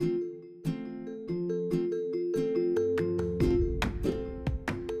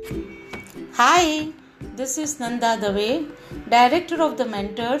Hi, this is Nanda Dave, Director of the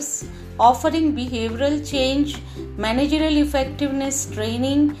Mentors, offering behavioral change, managerial effectiveness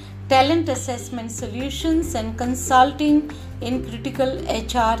training, talent assessment solutions, and consulting in critical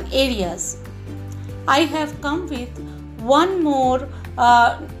HR areas. I have come with one more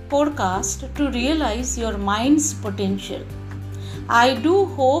podcast to realize your mind's potential. I do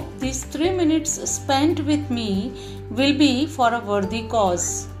hope these 3 minutes spent with me will be for a worthy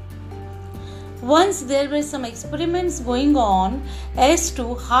cause. Once there were some experiments going on as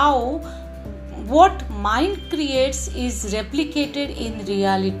to how what mind creates is replicated in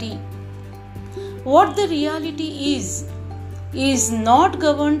reality. What the reality is not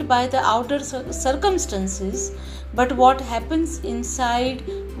governed by the outer circumstances, but what happens inside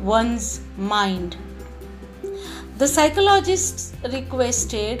one's mind. The psychologists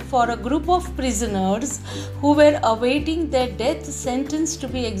requested for a group of prisoners who were awaiting their death sentence to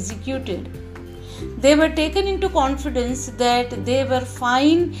be executed. They were taken into confidence that they were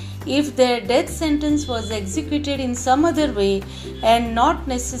fine if their death sentence was executed in some other way and not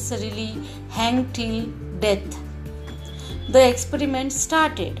necessarily hanged till death. The experiment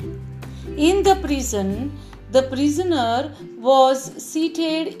started. In the prison, the prisoner was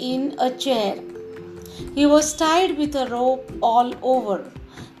seated in a chair. He was tied with a rope all over.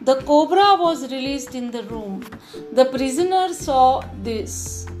 The cobra was released in the room. The prisoner saw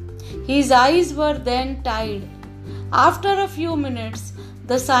this. His eyes were then tied. After a few minutes,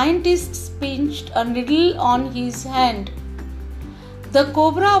 the scientists pinched a needle on his hand. The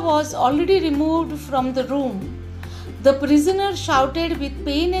cobra was already removed from the room. The prisoner shouted with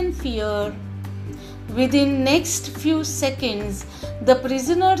pain and fear. Within next few seconds, the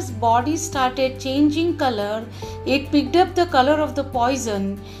prisoner's body started changing color. It picked up the color of the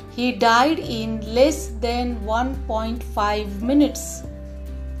poison. He died in less than 1.5 minutes.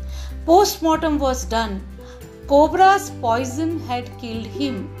 Post-mortem was done. Cobra's poison had killed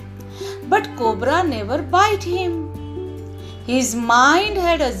him. But cobra never bit him. His mind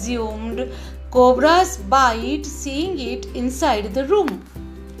had assumed cobra's bite, seeing it inside the room.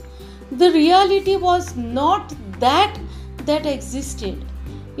 The reality was not that existed.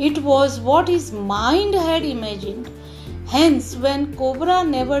 It was what his mind had imagined. Hence, when cobra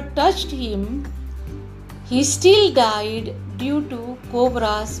never touched him, he still died due to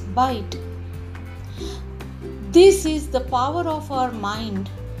cobra's bite. This is the power of our mind.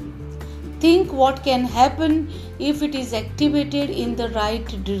 Think what can happen if it is activated in the right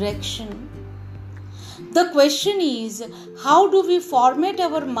direction. The question is, how do we format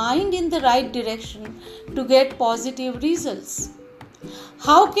our mind in the right direction to get positive results?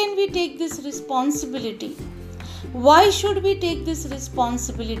 How can we take this responsibility? Why should we take this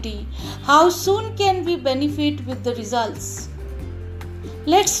responsibility? How soon can we benefit with the results?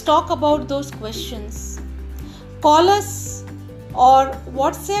 Let's talk about those questions. Call us or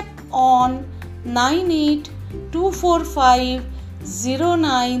WhatsApp on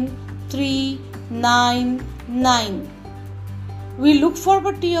 9824509399. We look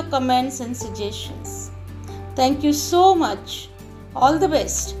forward to your comments and suggestions. Thank you so much. All the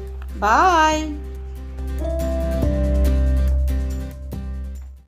best. Bye.